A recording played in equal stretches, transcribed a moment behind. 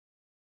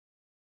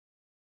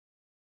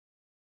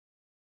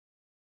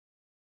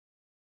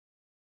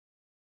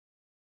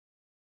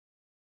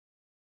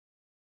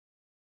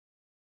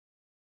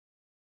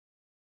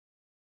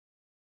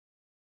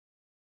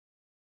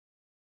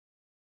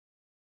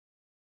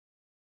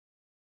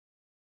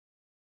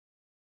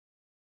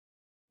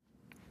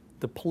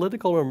the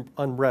political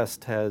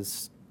unrest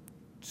has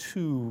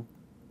two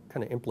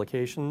kind of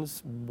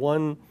implications.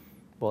 One,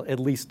 well, at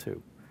least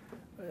two.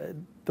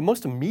 The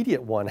most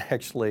immediate one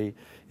actually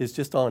is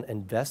just on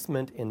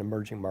investment in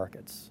emerging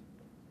markets.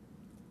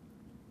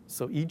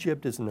 So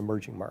Egypt is an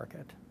emerging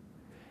market.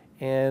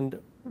 And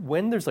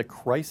when there's a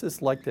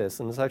crisis like this,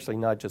 and it's actually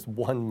not just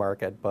one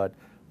market, but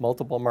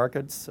multiple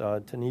markets,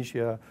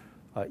 Tunisia,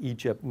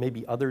 Egypt,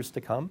 maybe others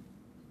to come,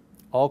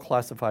 all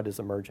classified as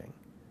emerging.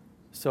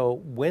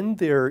 So when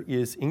there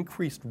is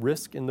increased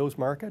risk in those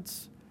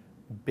markets,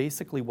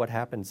 basically what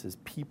happens is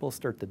people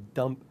start to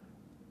dump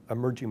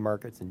emerging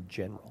markets in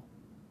general.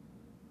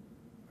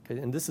 Okay,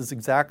 and this is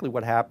exactly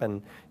what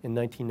happened in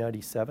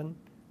 1997,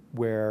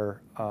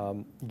 where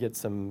you get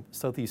some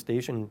Southeast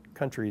Asian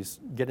countries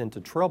get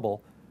into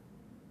trouble,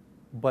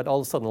 but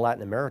all of a sudden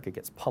Latin America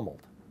gets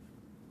pummeled.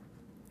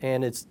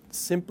 And it's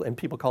simply, and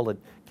people call it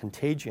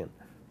contagion,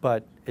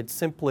 but it's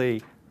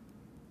simply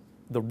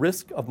the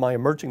risk of my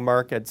emerging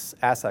markets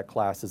asset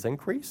class is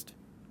increased.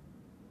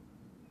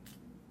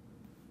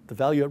 The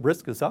value at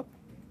risk is up.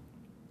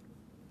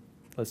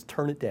 Let's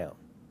turn it down.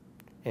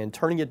 And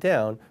turning it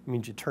down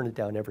means you turn it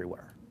down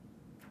everywhere.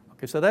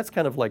 Okay, so that's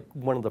kind of like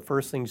one of the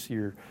first things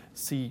you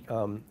see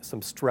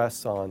some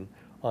stress on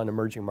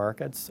emerging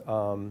markets.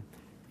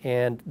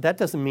 And that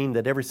doesn't mean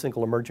that every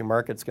single emerging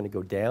market is going to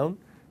go down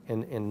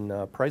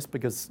in price,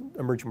 because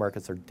emerging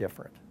markets are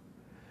different.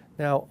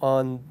 Now,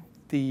 on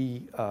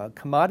the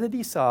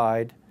commodity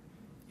side,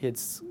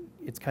 it's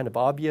kind of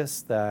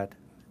obvious that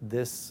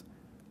this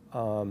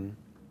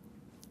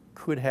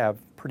could have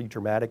pretty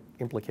dramatic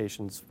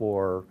implications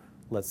for,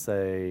 let's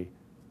say,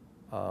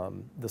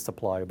 the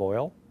supply of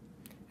oil.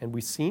 And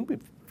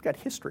we've got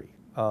history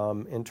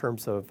in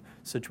terms of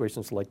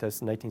situations like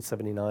this in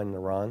 1979 in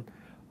Iran.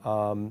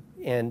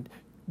 And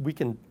we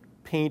can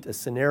paint a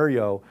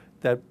scenario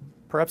that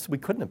perhaps we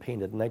couldn't have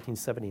painted in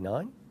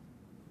 1979,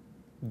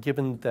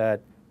 given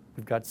that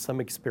we've got some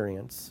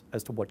experience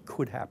as to what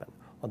could happen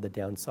on the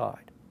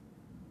downside.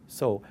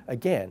 So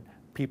again,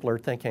 people are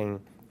thinking,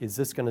 is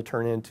this going to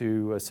turn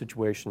into a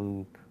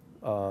situation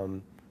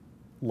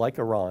like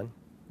Iran,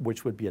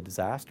 which would be a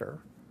disaster?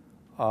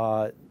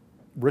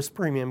 Risk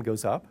premium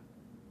goes up,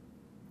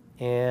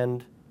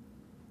 and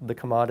the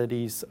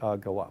commodities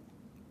go up.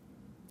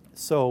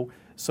 So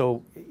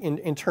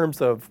in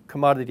terms of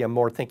commodity, I'm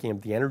more thinking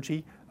of the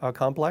energy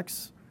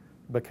complex,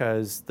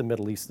 because the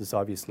Middle East is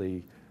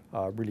obviously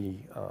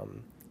really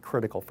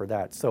critical for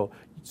that. So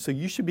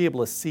you should be able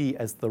to see,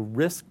 as the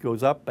risk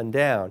goes up and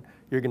down,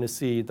 you're going to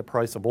see the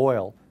price of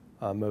oil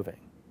moving.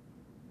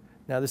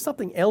 Now, there's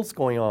something else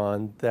going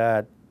on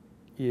that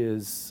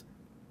is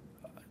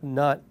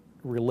not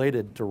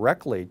related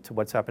directly to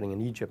what's happening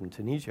in Egypt and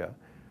Tunisia,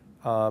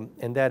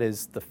 and that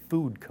is the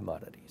food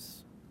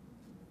commodities.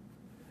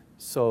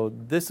 So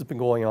this has been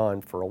going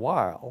on for a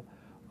while,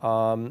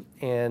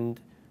 and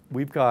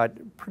we've got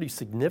pretty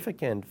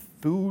significant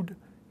food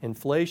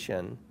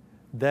inflation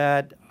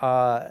that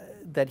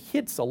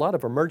hits a lot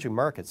of emerging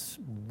markets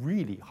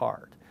really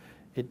hard.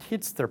 It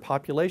hits their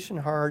population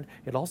hard.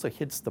 It also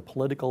hits the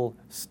political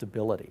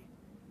stability.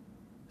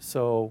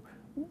 So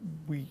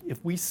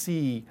if we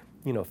see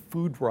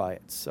food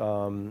riots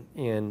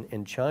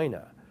in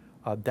China,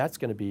 that's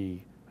going to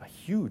be a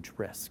huge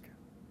risk.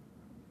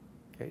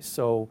 Okay,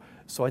 so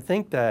I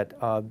think that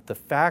the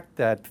fact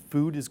that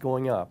food is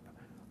going up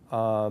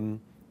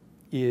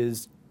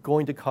is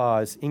going to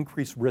cause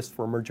increased risk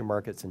for emerging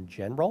markets in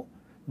general,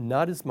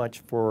 not as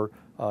much for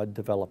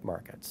developed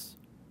markets.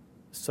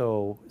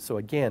 So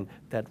again,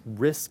 that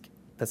risk,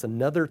 that's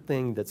another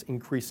thing that's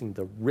increasing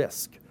the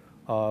risk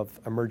of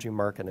emerging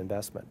market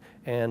investment.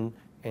 And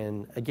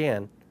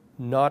again,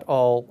 not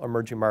all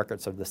emerging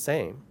markets are the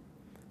same,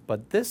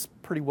 but this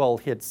pretty well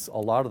hits a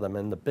lot of them,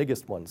 and the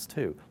biggest ones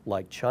too,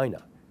 like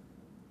China,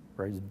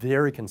 right?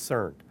 Very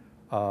concerned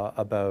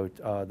about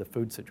the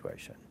food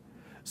situation.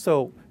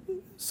 So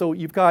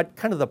you've got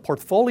kind of the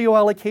portfolio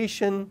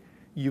allocation,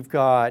 you've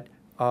got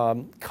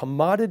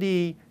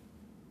commodity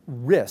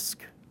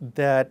risk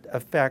that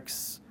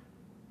affects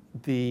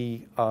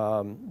the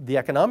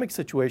economic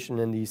situation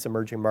in these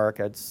emerging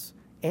markets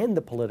and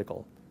the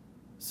political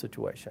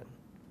situation.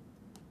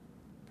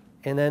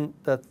 And then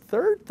the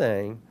third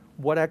thing,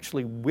 what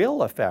actually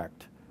will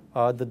affect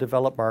the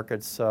developed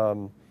markets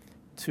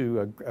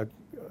to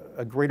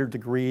a greater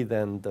degree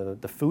than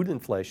the food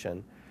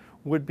inflation,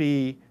 would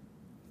be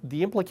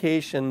the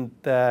implication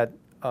that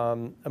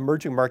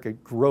emerging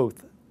market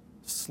growth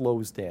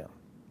slows down.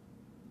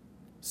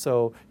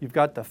 So you've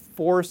got the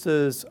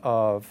forces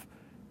of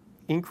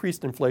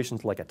increased inflation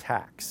like a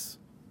tax,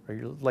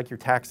 right? Like you're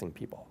taxing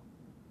people.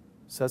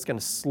 So that's going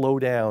to slow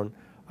down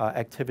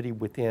activity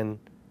within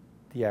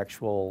the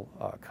actual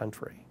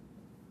country.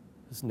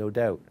 There's no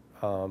doubt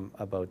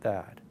about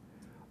that.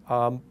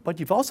 But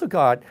you've also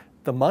got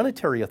the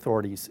monetary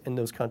authorities in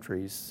those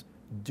countries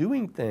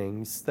doing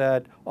things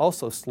that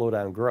also slow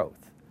down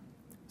growth.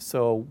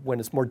 So when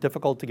it's more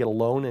difficult to get a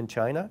loan in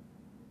China,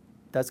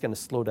 that's going to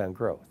slow down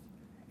growth.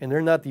 And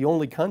they're not the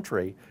only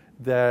country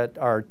that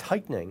are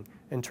tightening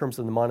in terms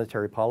of the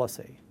monetary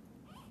policy.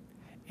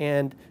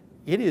 And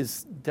it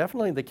is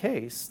definitely the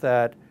case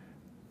that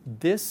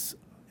this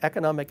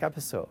economic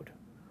episode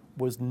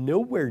was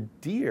nowhere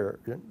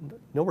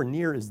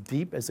near as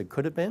deep as it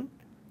could have been,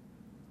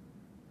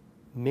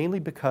 mainly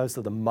because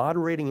of the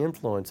moderating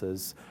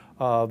influences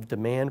of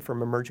demand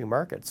from emerging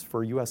markets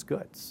for US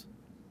goods.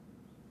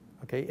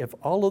 Okay, if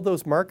all of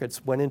those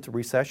markets went into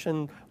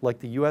recession like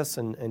the US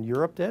and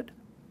Europe did,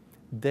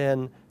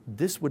 then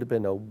this would have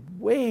been a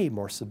way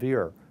more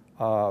severe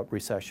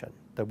recession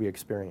that we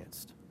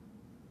experienced.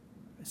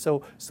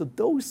 So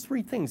those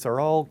three things are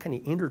all kind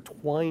of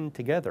intertwined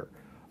together.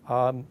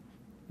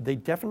 They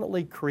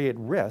definitely create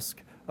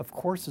risk. Of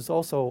course, there's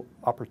also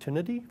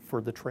opportunity for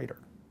the trader.